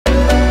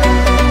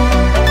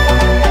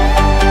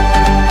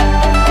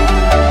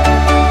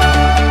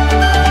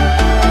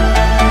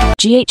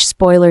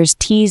Spoilers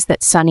tease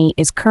that Sonny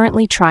is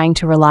currently trying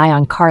to rely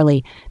on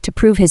Carly to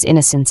prove his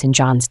innocence in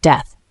John's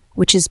death,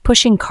 which is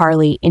pushing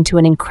Carly into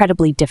an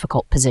incredibly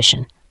difficult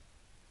position.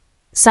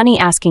 Sonny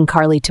asking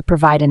Carly to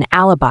provide an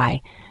alibi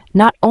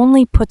not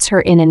only puts her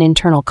in an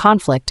internal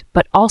conflict,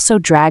 but also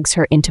drags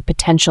her into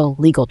potential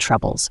legal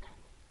troubles.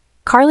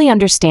 Carly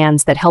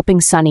understands that helping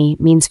Sonny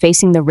means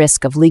facing the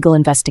risk of legal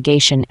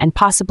investigation and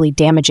possibly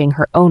damaging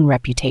her own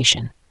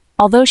reputation.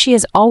 Although she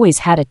has always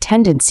had a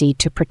tendency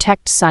to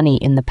protect Sonny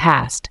in the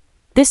past,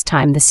 this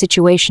time the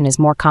situation is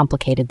more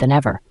complicated than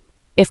ever.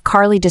 If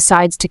Carly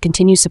decides to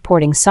continue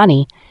supporting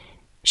Sonny,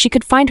 she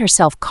could find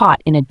herself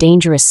caught in a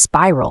dangerous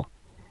spiral,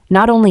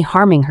 not only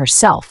harming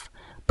herself,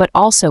 but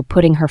also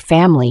putting her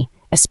family,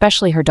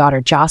 especially her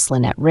daughter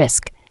Jocelyn, at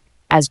risk,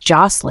 as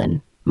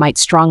Jocelyn might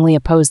strongly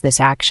oppose this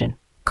action.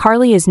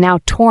 Carly is now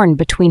torn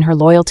between her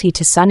loyalty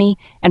to Sonny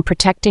and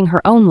protecting her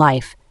own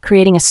life,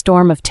 creating a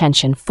storm of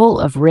tension full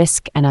of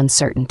risk and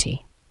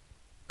uncertainty.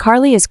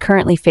 Carly is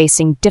currently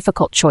facing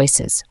difficult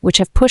choices, which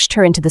have pushed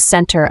her into the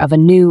center of a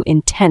new,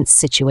 intense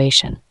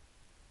situation.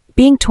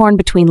 Being torn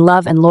between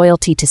love and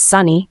loyalty to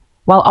Sonny,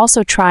 while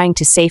also trying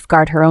to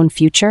safeguard her own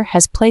future,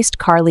 has placed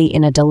Carly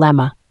in a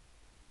dilemma.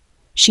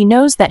 She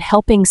knows that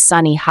helping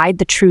Sonny hide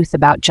the truth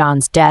about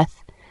John's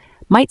death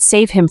might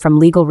save him from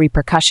legal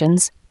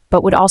repercussions,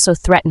 but would also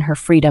threaten her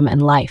freedom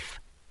and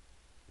life.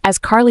 As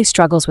Carly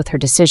struggles with her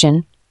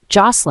decision,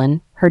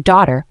 Jocelyn, her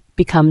daughter,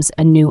 becomes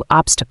a new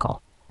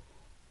obstacle.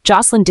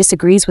 Jocelyn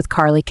disagrees with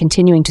Carly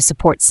continuing to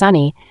support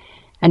Sonny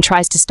and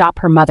tries to stop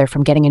her mother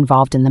from getting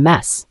involved in the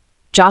mess.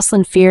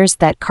 Jocelyn fears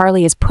that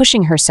Carly is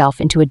pushing herself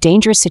into a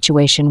dangerous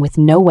situation with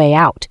no way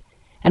out,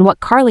 and what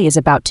Carly is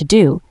about to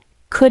do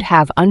could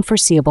have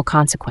unforeseeable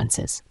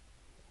consequences.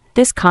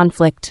 This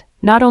conflict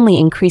not only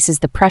increases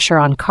the pressure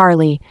on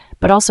Carly,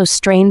 but also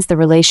strains the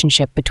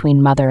relationship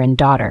between mother and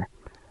daughter.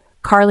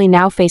 Carly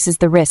now faces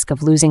the risk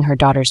of losing her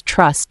daughter's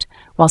trust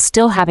while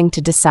still having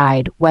to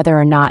decide whether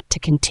or not to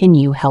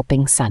continue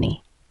helping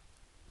Sonny.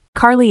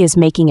 Carly is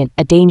making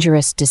a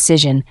dangerous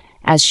decision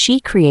as she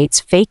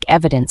creates fake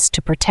evidence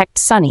to protect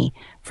Sonny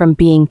from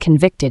being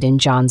convicted in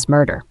John's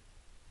murder.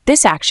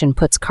 This action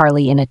puts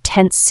Carly in a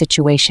tense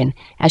situation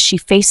as she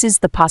faces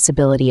the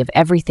possibility of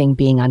everything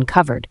being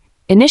uncovered.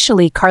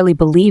 Initially, Carly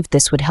believed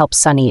this would help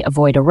Sonny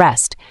avoid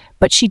arrest,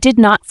 but she did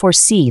not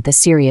foresee the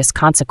serious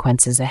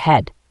consequences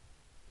ahead.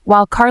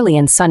 While Carly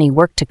and Sonny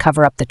work to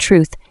cover up the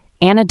truth,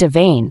 Anna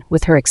Devane,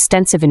 with her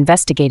extensive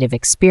investigative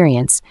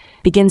experience,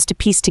 begins to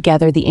piece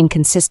together the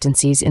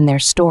inconsistencies in their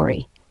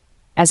story.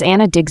 As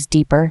Anna digs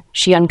deeper,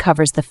 she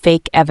uncovers the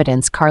fake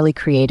evidence Carly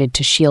created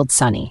to shield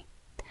Sonny.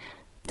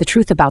 The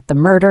truth about the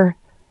murder,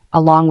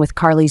 along with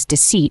Carly's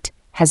deceit,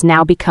 has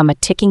now become a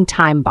ticking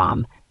time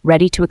bomb,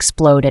 ready to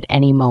explode at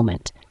any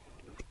moment.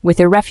 With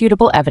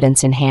irrefutable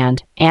evidence in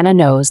hand, Anna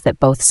knows that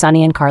both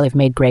Sonny and Carly have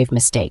made grave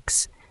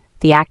mistakes.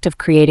 The act of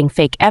creating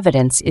fake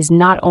evidence is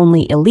not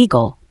only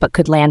illegal, but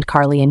could land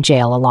Carly in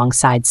jail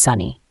alongside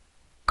Sonny.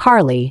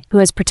 Carly, who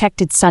has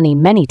protected Sonny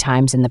many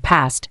times in the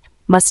past,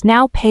 must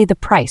now pay the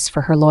price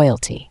for her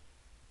loyalty.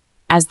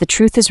 As the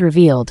truth is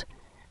revealed,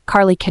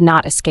 Carly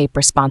cannot escape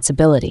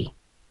responsibility.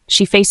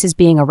 She faces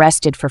being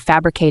arrested for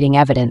fabricating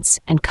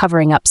evidence and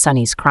covering up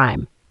Sonny's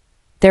crime.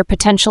 Their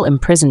potential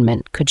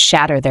imprisonment could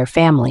shatter their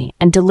family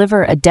and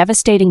deliver a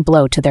devastating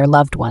blow to their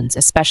loved ones,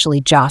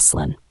 especially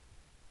Jocelyn.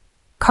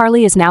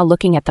 Carly is now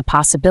looking at the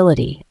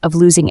possibility of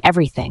losing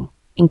everything,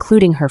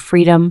 including her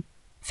freedom,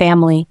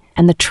 family,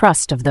 and the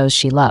trust of those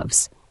she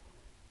loves.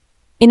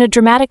 In a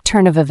dramatic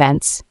turn of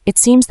events, it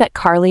seems that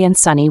Carly and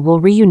Sonny will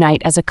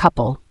reunite as a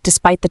couple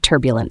despite the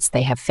turbulence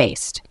they have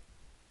faced.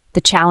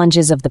 The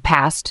challenges of the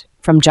past,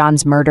 from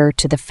John's murder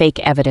to the fake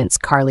evidence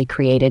Carly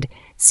created,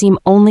 seem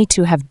only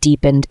to have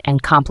deepened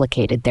and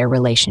complicated their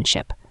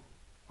relationship.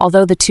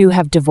 Although the two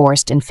have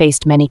divorced and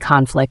faced many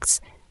conflicts,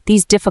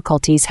 these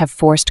difficulties have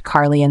forced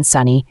Carly and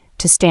Sonny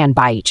to stand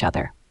by each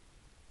other.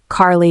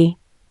 Carly,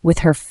 with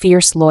her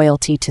fierce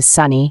loyalty to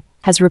Sonny,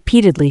 has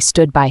repeatedly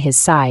stood by his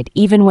side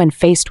even when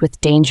faced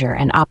with danger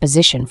and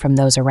opposition from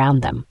those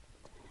around them.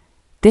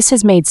 This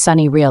has made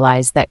Sonny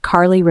realize that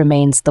Carly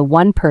remains the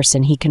one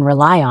person he can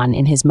rely on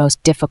in his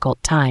most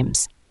difficult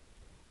times.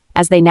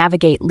 As they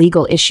navigate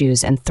legal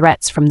issues and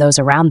threats from those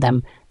around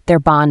them, their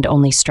bond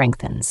only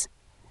strengthens.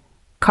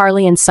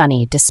 Carly and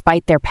Sonny,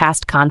 despite their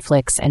past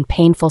conflicts and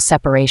painful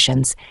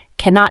separations,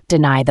 cannot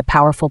deny the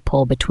powerful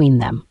pull between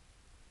them.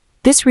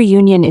 This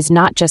reunion is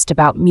not just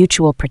about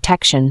mutual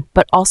protection,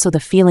 but also the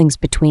feelings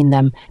between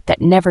them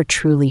that never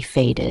truly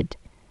faded.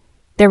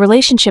 Their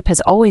relationship has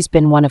always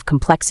been one of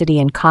complexity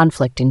and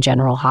conflict in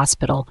General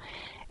Hospital,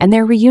 and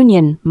their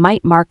reunion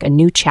might mark a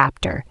new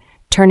chapter,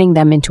 turning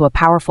them into a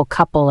powerful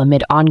couple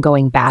amid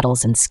ongoing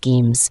battles and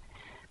schemes.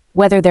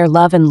 Whether their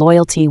love and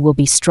loyalty will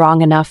be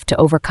strong enough to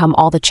overcome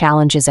all the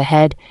challenges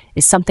ahead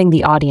is something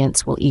the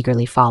audience will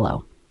eagerly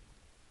follow.